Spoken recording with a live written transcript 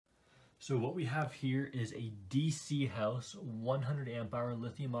So what we have here is a DC House 100 amp hour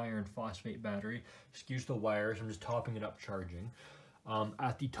lithium iron phosphate battery. Excuse the wires, I'm just topping it up charging.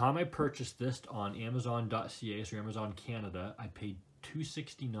 At the time I purchased this on Amazon.ca, so Amazon Canada, I paid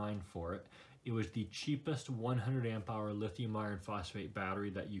 $269 for it. It was the cheapest 100 amp hour lithium iron phosphate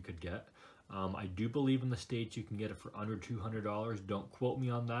battery that you could get. I do believe in the States you can get it for under $200. Don't quote me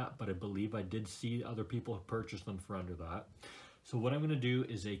on that, but I believe I did see other people purchase them for under that. So what I'm going to do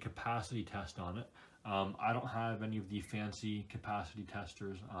is a capacity test on it. I don't have any of the fancy capacity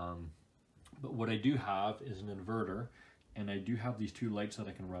testers, but what I do have is an inverter, and I do have these two lights that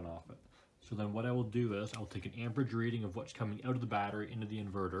I can run off it. So then what I will do is I'll take an amperage reading of what's coming out of the battery into the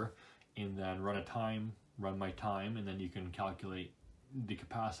inverter, and then run my time, and then you can calculate the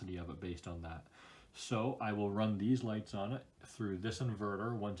capacity of it based on that. So I will run these lights on it through this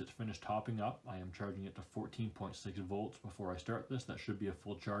inverter. Once it's finished topping up, I am charging it to 14.6 volts before I start this. That should be a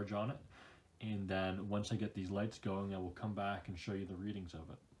full charge on it. And then once I get these lights going, I will come back and show you the readings of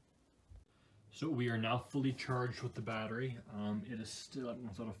it. So we are now fully charged with the battery. It is still, I don't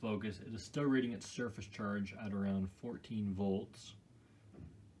know if that'll focus, it is still reading its surface charge at around 14 volts.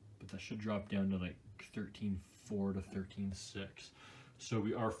 But that should drop down to like 13.4 to 13.6. So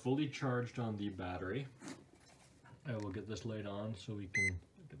we are fully charged on the battery. I will get this light on so we can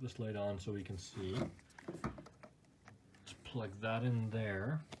see. Let's plug that in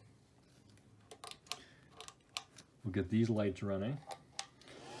there. We'll get these lights running.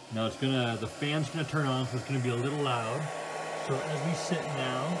 Now the fan's gonna turn on, so it's gonna be a little loud. So as we sit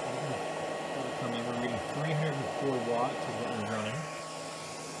now, we're reading 304 watts is what we're running.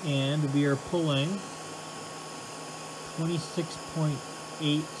 And we are pulling 26.8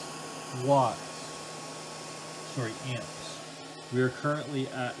 amps. We are currently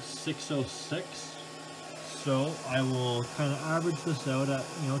at 606, so I will kind of average this out at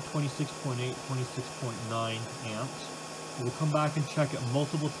 26.8, 26.9 amps. We'll come back and check it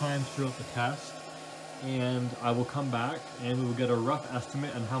multiple times throughout the test, and I will come back and we will get a rough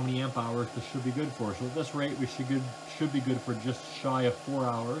estimate on how many amp hours this should be good for. So at this rate, we should be good for just shy of 4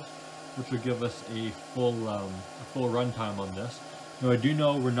 hours, which will give us a full run time on this. Now I do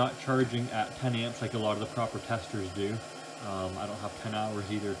know we're not charging at 10 amps like a lot of the proper testers do. I don't have 10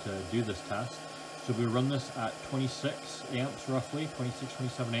 hours either to do this test. So we run this at 26 amps roughly, 26,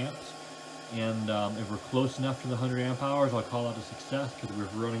 27 amps. And if we're close enough to the 100 amp hours, I'll call it a success, because if we're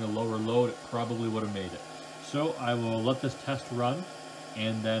running a lower load, it probably would have made it. So I will let this test run,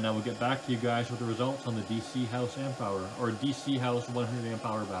 and then I will get back to you guys with the results on the DC House amp hour, or DC House 100 amp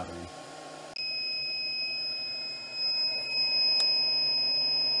hour battery.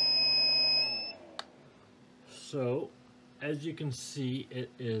 So, as you can see, it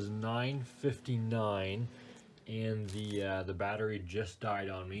is 9:59, and the battery just died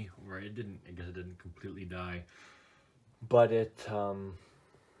on me. Or it didn't. I guess it didn't completely die, but it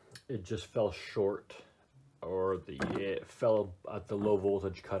just fell short, or it fell at the low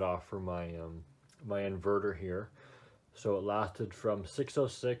voltage cutoff for my my inverter here. So it lasted from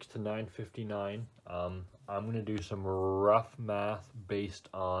 606 to 9:59. I'm gonna do some rough math based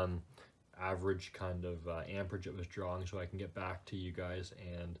on average kind of amperage it was drawing, so I can get back to you guys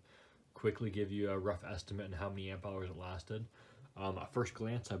and quickly give you a rough estimate on how many amp hours it lasted. At first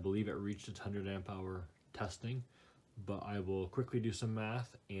glance, I believe it reached its 100 amp hour testing, but I will quickly do some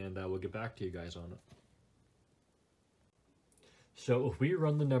math and I will get back to you guys on it. So if we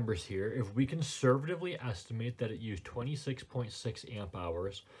run the numbers here, if we conservatively estimate that it used 26.6 amp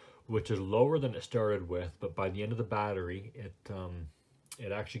hours, which is lower than it started with, but by the end of the battery,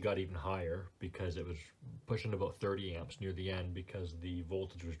 it actually got even higher, because it was pushing about 30 amps near the end because the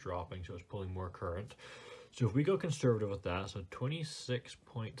voltage was dropping, so it was pulling more current. So if we go conservative with that, so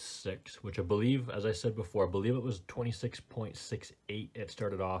 26.6, which I believe, as I said before, I believe it was 26.68 it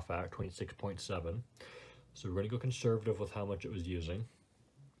started off at, 26.7. So we're going to go conservative with how much it was using.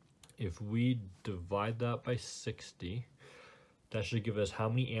 If we divide that by 60, that should give us how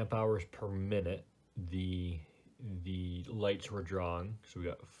many amp hours per minute the lights were drawing. So we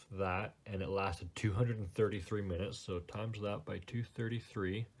got that, and it lasted 233 minutes, so times that by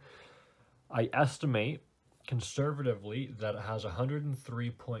 233. I estimate conservatively that it has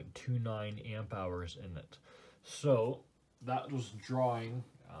 103.29 amp hours in it. So that was drawing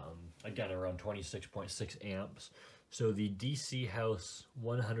again around 26.6 amps. So the DC House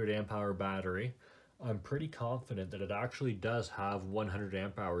 100 amp hour battery, I'm pretty confident that it actually does have 100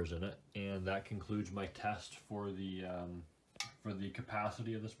 amp hours in it, and that concludes my test for the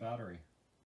capacity of this battery.